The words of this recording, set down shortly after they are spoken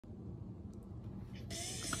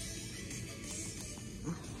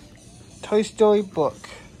Toy Story book.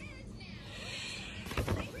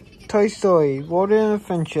 Toy Story, World of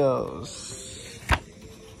Adventures.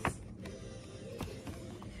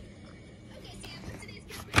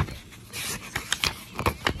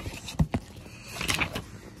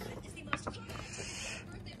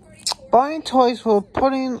 Buying toys were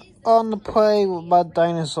putting on the play by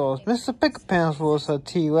dinosaurs. Mr. Picklepants was a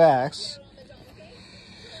T-Rex.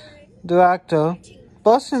 The actor.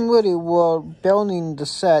 Buzz and Woody were building the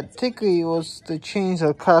set. Tiggy was the change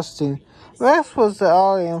of costume. Rex was the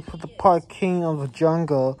alien for the part king of the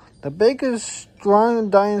jungle. The biggest, strong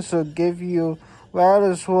dinosaur gave you right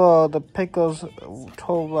as well, the Pickles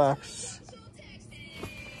told Rex.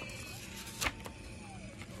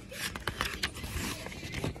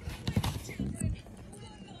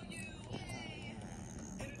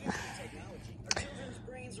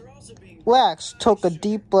 Rex took a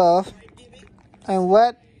deep breath and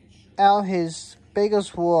let out his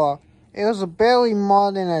biggest roar. It was barely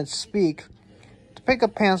more than a squeak. The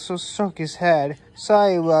Picklepanther shook his head.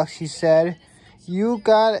 Sorry, Rex, he said. You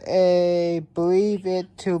gotta believe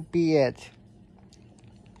it to be it.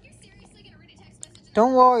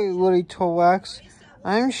 Don't worry, Woody told Rex.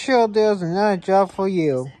 I'm sure there's another job for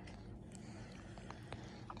you.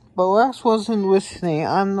 But Rex wasn't listening.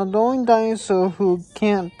 I'm the lone dinosaur who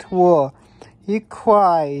can't roar. He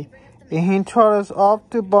cried, and he told us off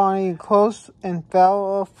to Bonnie close and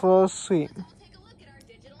fell for asleep.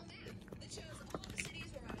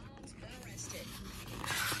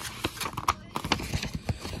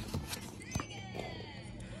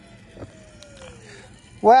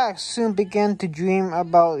 Rex soon began to dream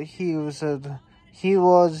about he was in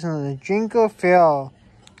the Jingle Fair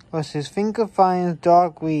with his finger finds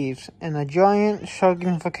dark leaves and a giant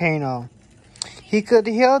chugging volcano. He could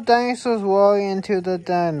hear dinosaurs roaring into the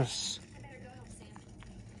dance.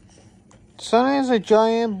 Suddenly, a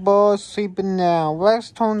giant bird sleeping down. Rex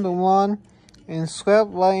turned to one and swept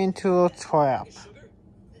right into a trap.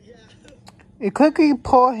 It quickly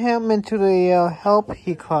pulled him into the air. Help,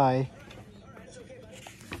 he cried.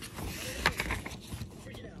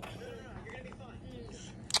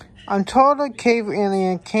 I'm told a cave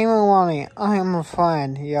alien came running. I am a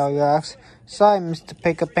friend, yelled Rex. Sorry, Mr.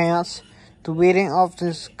 Picklepants. The leading of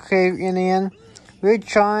this cave alien. We're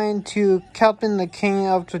trying to captain the king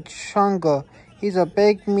of the jungle. He's a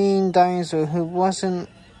big, mean dinosaur who wasn't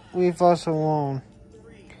leave us alone.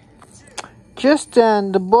 Just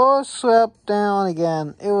then, the bird slept down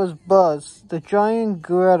again. It was Buzz, the giant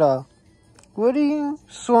gorilla. Woody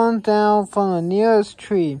swung down from the nearest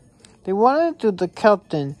tree. They wanted to the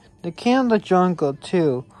captain, the king of the jungle,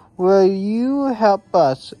 too. Will you help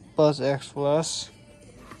us? Buzz asked Rex.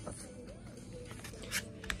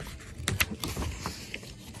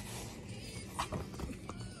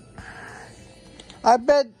 I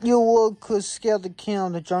bet your word could scare the king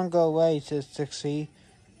of the jungle away, said Trixie.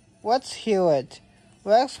 Let's hear it.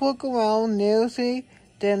 Rex looked around nervously,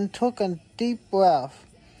 then took a deep breath.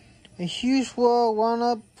 A huge roar ran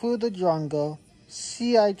up through the jungle.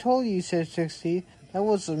 See, I told you, said Trixie. That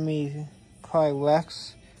wasn't me, cried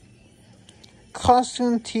Rex.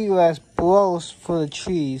 Costume T-Rex blows for the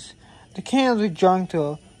trees. The king of the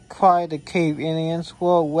jungle, cried the cave aliens,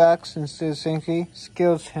 while Rex instead of Trixie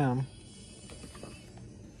scares him.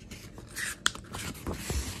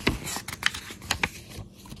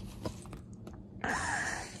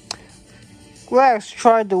 Rex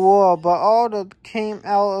tried to roar, but all that came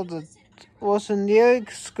out of it was a nearly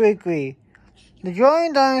squeaky. The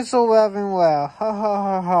giant dinosaur laughing loud. Ha ha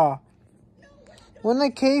ha ha. When the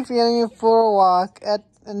cave alien threw a rock at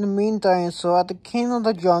the mean dinosaur, the king of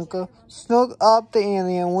the jungle snuck up the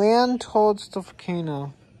alien and ran towards the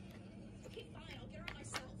volcano.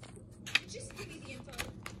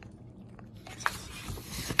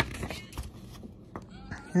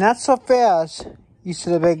 Not so fast, you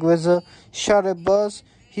silly big wizard, shouted Buzz.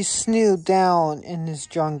 He snooped down in his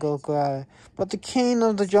jungle glide, but the king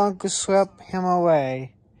of the jungle swept him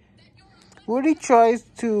away. Woody tries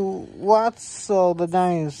to lasso the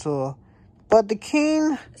dinosaur, but the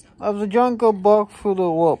king of the jungle broke through the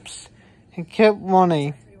ropes and kept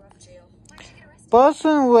running. Buzz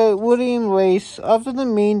and Woody embraced after the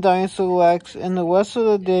mean dinosaur Rex, and the rest of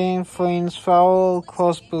the day friends followed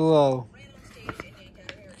close below.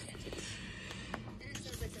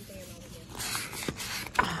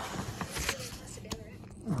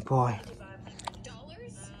 Boy.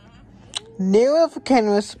 Near the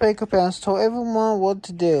volcano, Mr. Picklepants told everyone what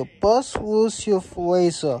to do. Buzz, use your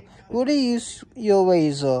razor. Woody, use your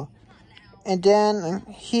razor. And then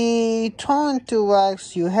he turned to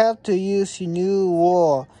Rex. You have to use your new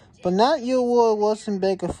roar. But not your roar wasn't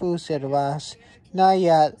big a fool, said Rex. Not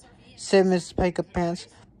yet. said Mrs. Picker Pants.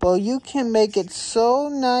 But you can make it so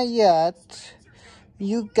not yet.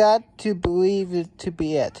 You got to believe it to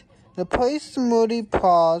be it. The priest Moody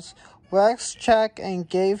paused, waxed check, and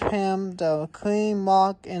gave him the clean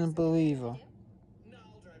mark and believer.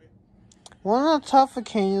 One of the tough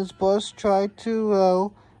occasions boys tried to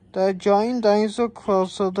row the giant dinosaur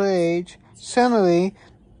closer to age. Suddenly,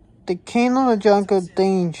 the king of the jungle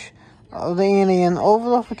dinge of the Indian over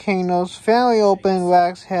the volcanoes finally opened.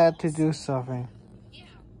 Wax had to do something.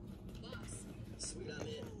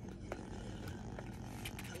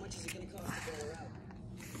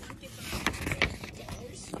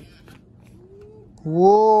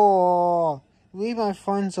 Whoa! Leave my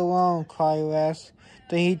friends alone, cried Rex.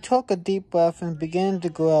 Then he took a deep breath and began to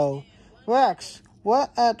grow. Rex,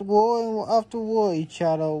 what at war after war, each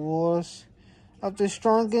other wars. Of the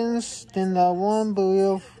strongest than the one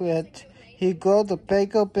believed it, he grew the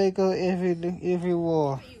bigger every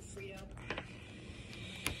war.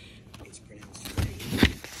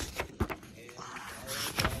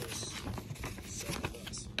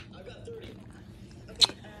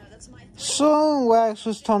 Soon Wax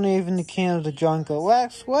was torn even the king of the jungle.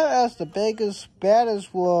 Wax, what else the biggest,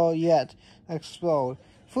 baddest war yet, exploded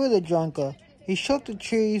through the jungle. He shook the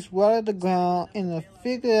trees, watered the ground, and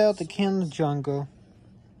figured out the king of the jungle.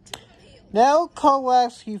 Now, called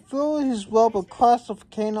Wax, he threw his rope across the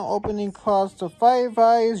volcano opening across the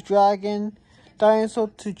Firefly's dragon dinosaur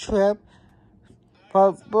to trip.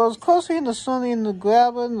 But was closer in the sun in the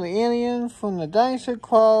grabbing the Indian from the dinosaur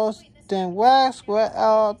claws. Then Wax let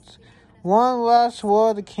out one last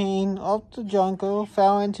word. The king of the jungle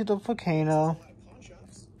fell into the volcano.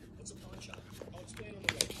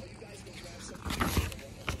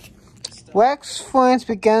 Wax's friends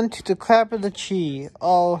began to clap the tree.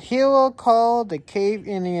 Our hero called the cave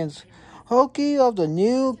Indians. Hokey of the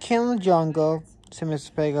new king of the jungle, said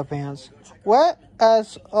Mr. Picker Pants. What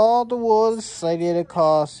as all the world excited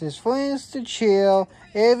across his friends to cheer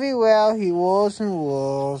everywhere he was and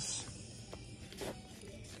was.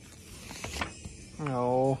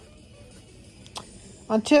 No.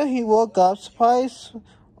 Until he woke up, surprised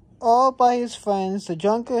all by his friends, the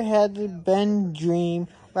jungle had been dream.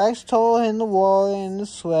 Wax told him the war and the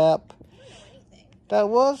slap. That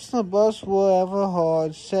was the best war ever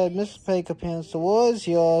heard, said Mr. Picker Pants. The war is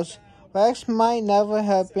yours. Wax might never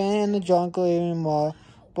have been in the jungle anymore,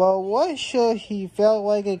 but what sure he felt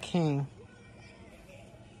like a king.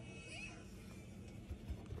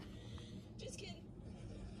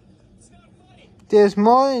 There's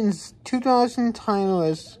more than 2,000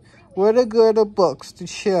 timeless Whittaker books to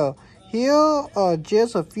share. Here are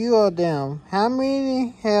just a few of them. How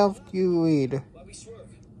many have you read?